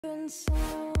Hey,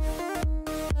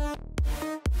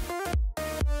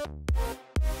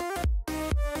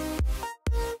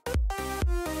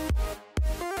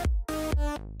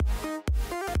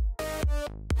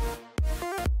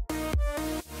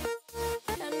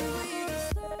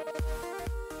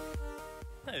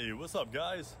 what's up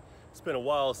guys? It's been a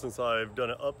while since I've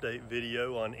done an update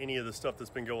video on any of the stuff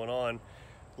that's been going on.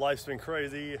 Life's been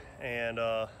crazy and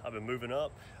I've been moving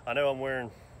up. I know I'm wearing,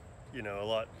 you know, a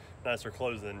lot nicer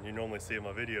clothes than you normally see in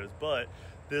my videos, but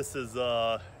this is,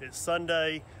 it's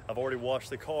Sunday. I've already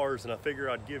washed the cars and I figure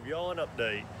I'd give y'all an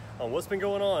update on what's been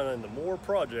going on in the Moore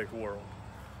project world.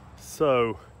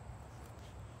 So,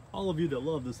 all of you that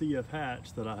love this EF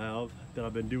hatch that I have, that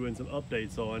I've been doing some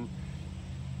updates on,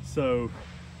 so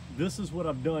this is what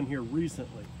I've done here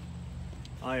recently.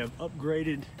 I have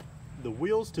upgraded the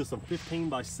wheels to some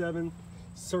 15x7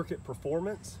 circuit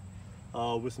performance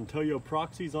with some Toyo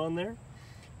proxies on there.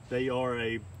 They are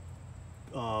a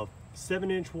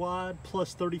 7-inch wide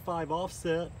plus 35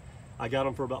 offset. I got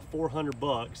them for about 400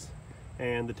 bucks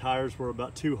and the tires were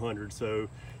about 200. So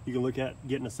you can look at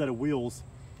getting a set of wheels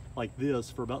like this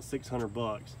for about 600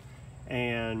 bucks.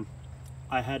 And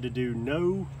I had to do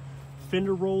no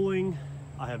fender rolling.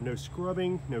 I have no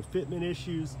scrubbing, no fitment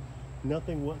issues,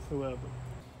 nothing whatsoever.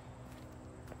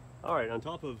 All right, on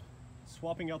top of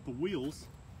swapping out the wheels,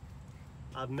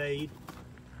 I've made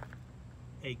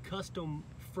a custom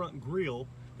front grille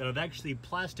that I've actually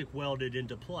plastic welded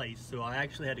into place. So I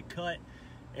actually had to cut,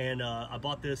 and I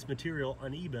bought this material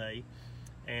on eBay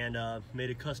and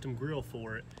made a custom grille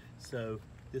for it. So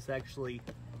this actually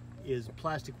is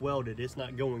plastic welded, it's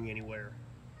not going anywhere.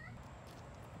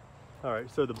 All right,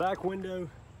 so the back window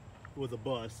was a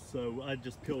bust, so I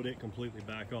just peeled it completely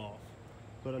back off.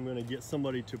 But I'm gonna get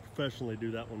somebody to professionally do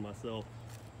that one myself.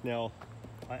 Now,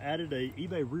 I added a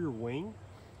eBay rear wing,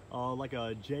 like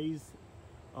a Jay's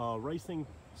racing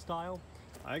style.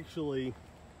 I actually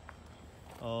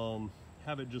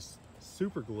have it just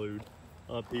super glued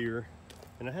up here,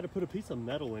 and I had to put a piece of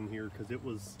metal in here because it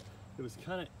was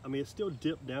kind of, I mean, it still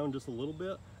dipped down just a little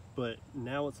bit, but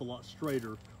now it's a lot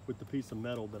straighter with the piece of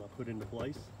metal that I put into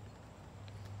place.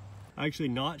 I actually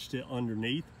notched it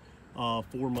underneath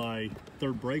for my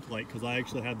third brake light because I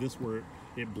actually have this where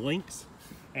it blinks,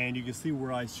 and you can see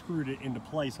where I screwed it into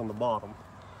place on the bottom.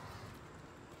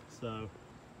 So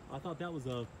I thought that was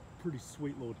a pretty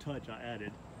sweet little touch I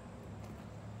added.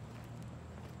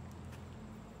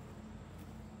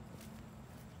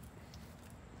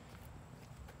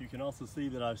 You can also see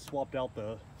that I've swapped out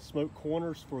the smoke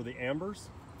corners for the ambers.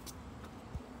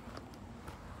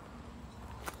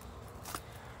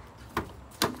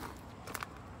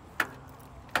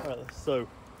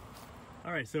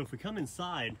 All right, so if we come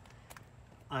inside,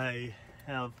 I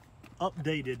have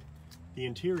updated the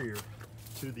interior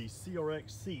to the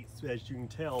CRX seats, as you can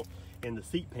tell in the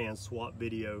seat pan swap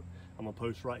video I'm gonna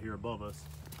post right here above us.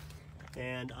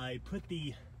 And I put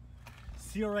the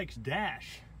CRX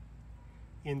dash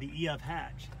in the EF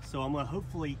hatch. So I'm gonna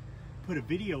hopefully put a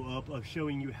video up of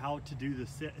showing you how to do the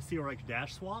CRX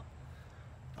dash swap.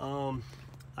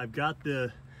 I've got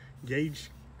the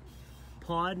gauge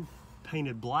pod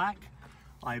painted black.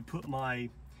 I put my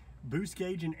boost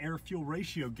gauge and air fuel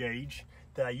ratio gauge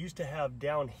that I used to have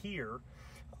down here.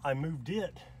 I moved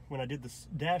it, when I did the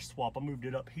dash swap, I moved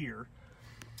it up here.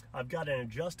 I've got an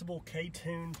adjustable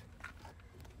K-tuned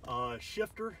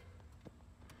shifter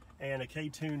and a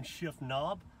K-tuned shift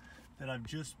knob that I've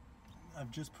just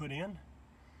put in.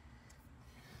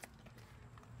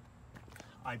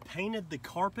 I painted the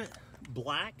carpet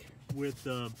black with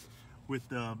the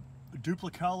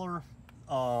duplicolor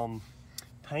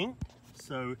paint,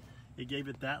 so it gave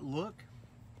it that look.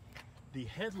 The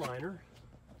headliner,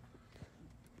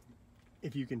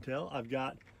 if you can tell, I've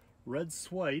got red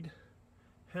suede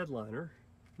headliner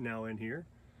now in here,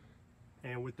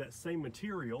 and with that same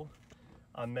material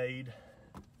I made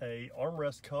a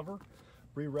armrest cover,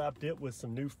 rewrapped it with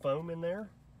some new foam in there.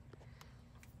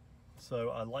 So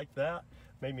I like that.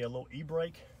 Made me a little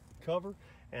e-brake cover,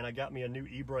 and I got me a new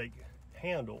e-brake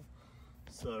handle.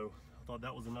 So I thought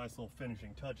that was a nice little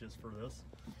finishing touches for this.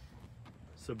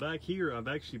 So back here I've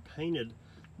actually painted,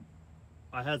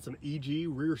 I had some EG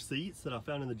rear seats that I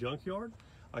found in the junkyard.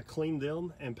 I cleaned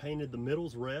them and painted the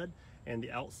middles red and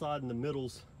the outside and the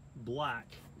middles black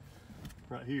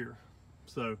right here.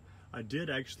 So I did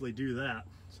actually do that.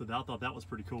 So I thought that was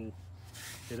pretty cool.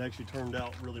 It actually turned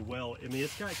out really well. I mean,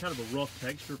 it's got kind of a rough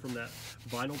texture from that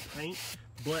vinyl paint,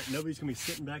 but nobody's gonna be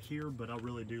sitting back here, but I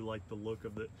really do like the look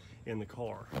of it in the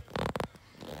car.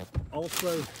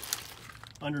 Also,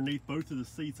 underneath both of the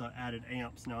seats, I added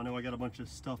amps. Now I know I got a bunch of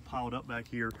stuff piled up back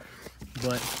here,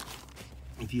 but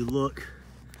if you look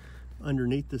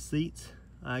underneath the seats,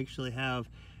 I actually have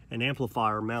an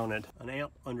amplifier mounted, an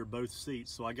amp under both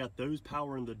seats. So I got those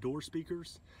powering the door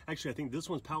speakers. Actually, I think this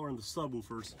one's powering the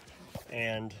subwoofers,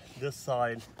 and this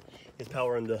side is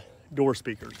powering the door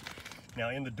speakers.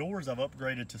 Now in the doors, I've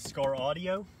upgraded to Scar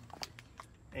Audio,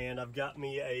 and I've got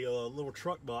me a little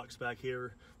truck box back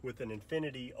here with an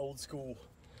Infinity old school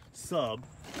sub.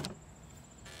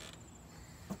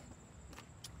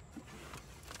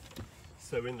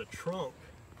 So in the trunk,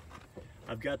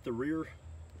 I've got the rear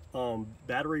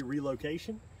battery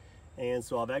relocation, and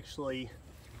so I've actually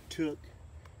took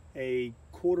a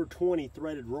 1/4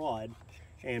 threaded rod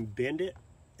and bend it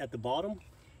at the bottom,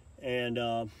 and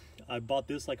I bought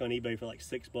this like on eBay for like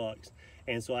 $6,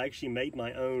 and so I actually made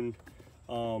my own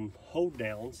hold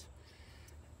downs.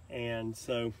 And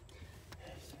so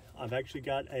I've actually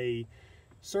got a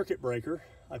circuit breaker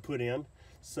I put in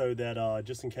so that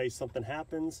just in case something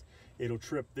happens, it'll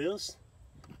trip this.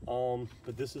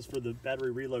 But this is for the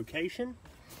battery relocation.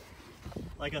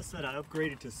 Like I said, I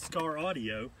upgraded to Scar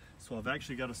Audio, so I've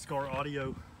actually got a Scar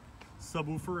Audio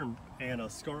subwoofer and a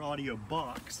Scar Audio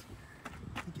box.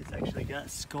 I think it's actually got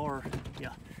Scar,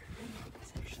 yeah,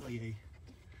 it's actually a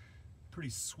pretty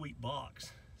sweet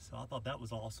box. So I thought that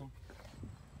was awesome.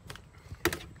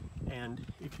 And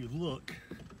if you look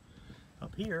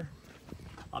up here,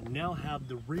 I now have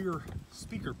the rear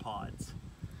speaker pods.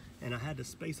 And I had to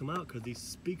space them out because these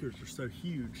speakers are so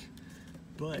huge.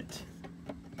 But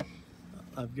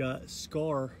I've got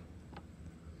Scar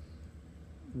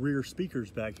rear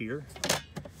speakers back here,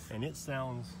 and it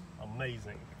sounds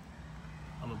amazing.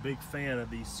 I'm a big fan of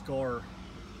these Scar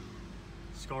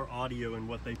Audio and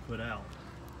what they put out.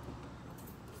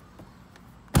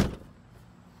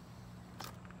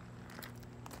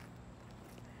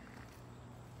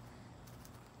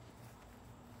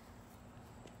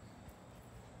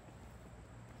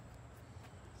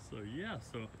 So yeah,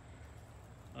 so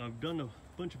I've done a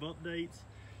bunch of updates.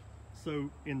 So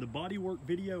in the bodywork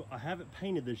video, I haven't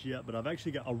painted this yet, but I've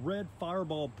actually got a red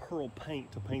Fireball Pearl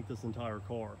paint to paint this entire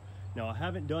car. Now I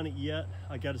haven't done it yet.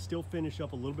 I got to still finish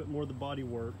up a little bit more of the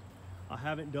bodywork. I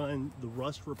haven't done the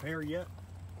rust repair yet.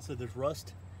 So there's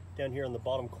rust down here on the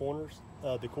bottom corners,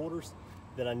 the quarters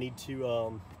that I need to,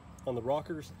 on the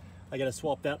rockers. I got to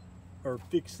swap that or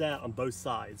fix that on both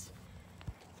sides.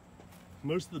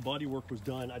 Most of the body work was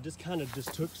done. I just kind of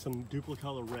just took some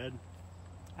Duplicolor red,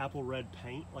 apple red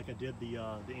paint like I did the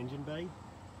engine bay,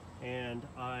 and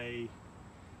I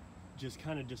just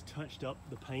kind of just touched up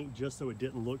the paint just so it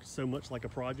didn't look so much like a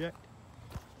project.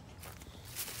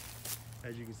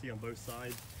 As you can see on both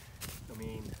sides, I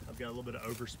mean, I've got a little bit of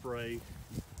overspray,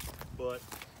 but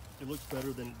it looks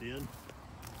better than it did.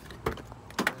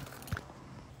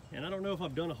 And I don't know if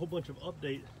I've done a whole bunch of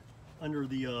update under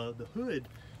the hood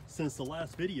since the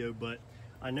last video, but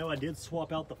I know I did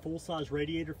swap out the full-size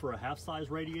radiator for a half-size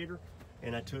radiator,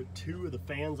 and I took 2 of the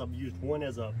fans. I've used one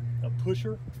as a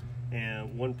pusher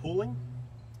and one pulling,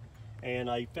 and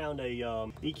I found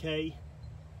a EK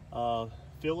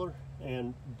filler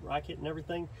and bracket and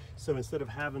everything. So instead of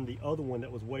having the other one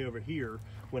that was way over here,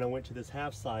 when I went to this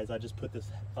half-size, I just put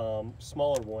this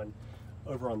smaller one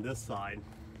over on this side.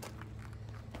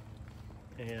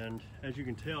 And as you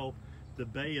can tell, the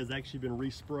bay has actually been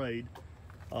resprayed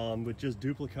with just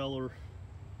Duplicolor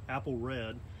apple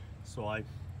red. So I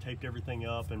taped everything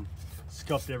up and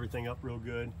scuffed everything up real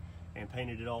good and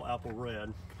painted it all apple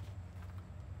red.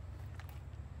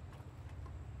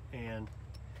 And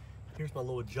here's my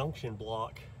little junction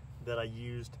block that I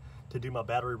used to do my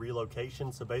battery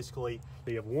relocation. So basically,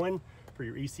 you have one for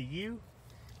your ECU,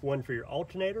 one for your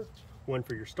alternator, one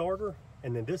for your starter,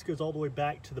 and then this goes all the way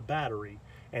back to the battery.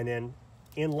 And then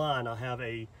in line, I have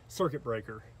a circuit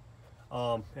breaker,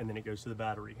 and then it goes to the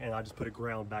battery, and I just put a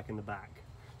ground back in the back.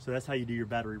 So that's how you do your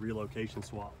battery relocation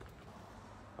swap.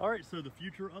 All right, so the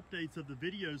future updates of the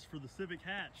videos for the Civic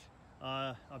hatch.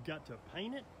 I've got to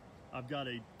paint it. I've got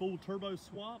a full turbo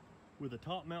swap with a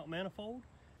top mount manifold.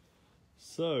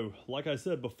 So, like I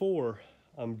said before,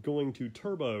 I'm going to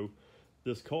turbo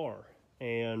this car,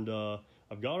 and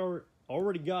I've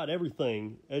already got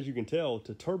everything, as you can tell,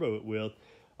 to turbo it with.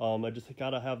 I just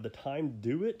gotta have the time to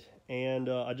do it, and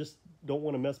I just don't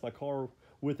want to mess my car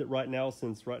with it right now,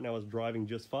 since right now it's driving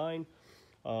just fine.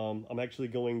 I'm actually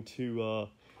going to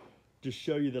just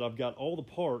show you that I've got all the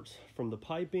parts, from the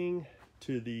piping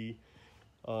to the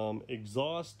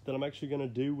exhaust that I'm actually going to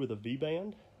do with a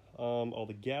V-band, all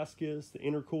the gaskets, the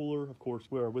intercooler, of course,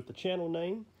 we're with the channel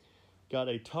name. Got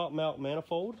a top mount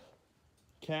manifold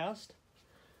cast.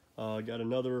 Got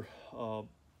another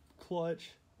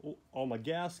clutch, all my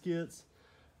gaskets.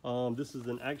 This is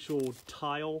an actual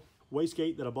tile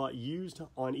wastegate that I bought used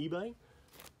on eBay.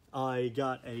 I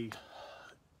got a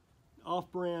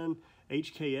off-brand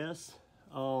HKS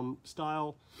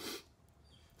style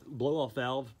blow-off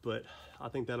valve, but I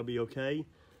think that'll be okay.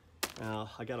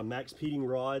 I got a Max Peating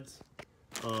Rods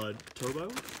turbo,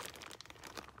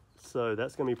 so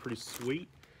that's gonna be pretty sweet.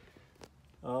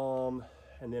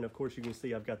 And then of course you can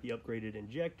see I've got the upgraded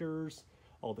injectors,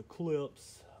 all the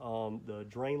clips, the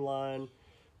drain line,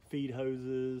 feed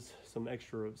hoses, some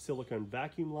extra silicone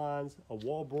vacuum lines, a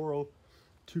Walboro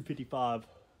 255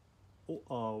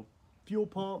 fuel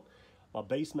pump, a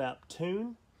base map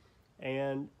tune,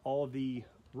 and all the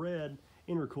red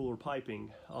intercooler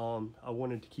piping. I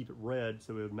wanted to keep it red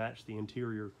so it would match the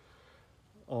interior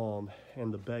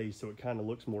and the base, so it kind of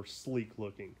looks more sleek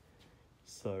looking.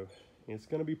 So it's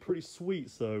going to be pretty sweet.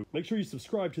 So make sure you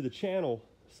subscribe to the channel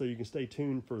so you can stay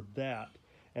tuned for that.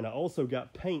 And I also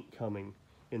got paint coming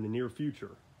in the near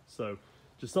future, so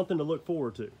just something to look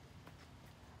forward to.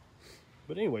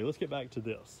 But anyway, let's get back to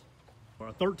this.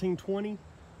 A 1320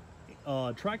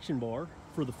 traction bar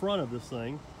for the front of this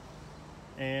thing,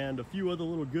 and a few other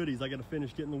little goodies. I got to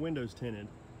finish getting the windows tinted,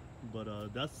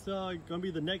 but that's gonna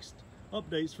be the next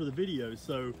updates for the video.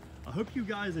 So I hope you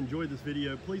guys enjoyed this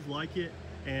video. Please like it,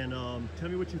 and tell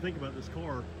me what you think about this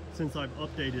car since I've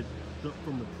updated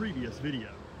from the previous video.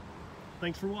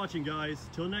 Thanks for watching, guys.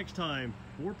 Till next time,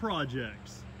 more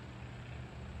projects.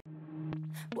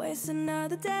 Waste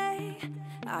another day,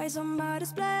 eyes on my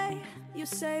display. You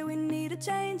say we need a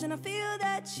change, and I feel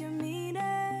that you mean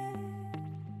it.